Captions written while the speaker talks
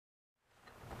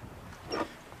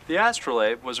The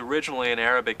astrolabe was originally an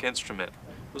Arabic instrument.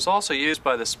 It was also used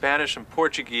by the Spanish and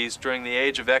Portuguese during the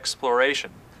Age of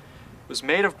Exploration. It was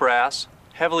made of brass,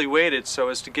 heavily weighted so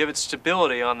as to give it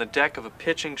stability on the deck of a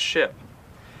pitching ship.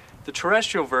 The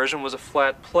terrestrial version was a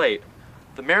flat plate.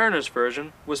 The mariner's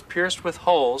version was pierced with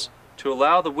holes to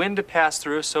allow the wind to pass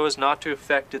through so as not to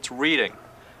affect its reading.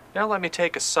 Now let me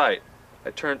take a sight. I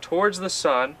turn towards the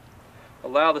sun,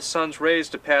 allow the sun's rays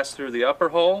to pass through the upper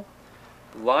hole,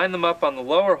 line them up on the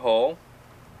lower hole,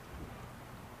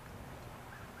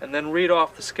 and then read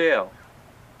off the scale.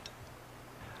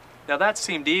 Now that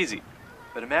seemed easy,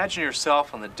 but imagine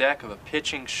yourself on the deck of a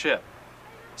pitching ship.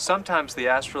 Sometimes the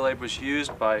astrolabe was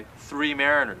used by 3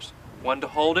 mariners, one to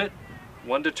hold it,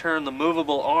 one to turn the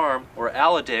movable arm or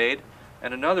alidade,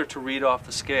 and another to read off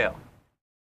the scale.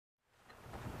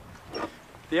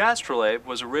 The astrolabe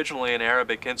was originally an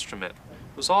Arabic instrument.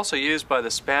 It was also used by the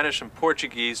Spanish and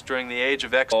Portuguese during the Age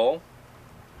of Exploration,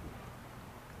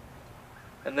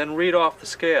 and then read off the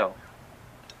scale.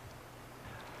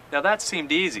 Now that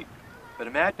seemed easy, but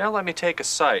imagine. Now let me take a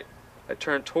sight. I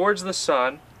turn towards the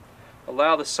sun,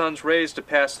 allow the sun's rays to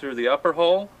pass through the upper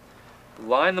hole,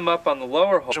 line them up on the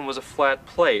lower hole. The version was a flat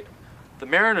plate. The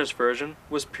mariner's version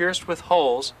was pierced with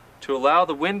holes to allow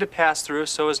the wind to pass through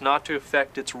so as not to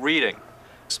affect its reading.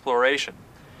 Exploration.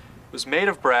 It was made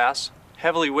of brass,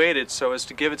 heavily weighted so as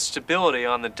to give it stability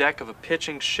on the deck of a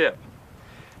pitching ship.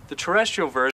 The terrestrial version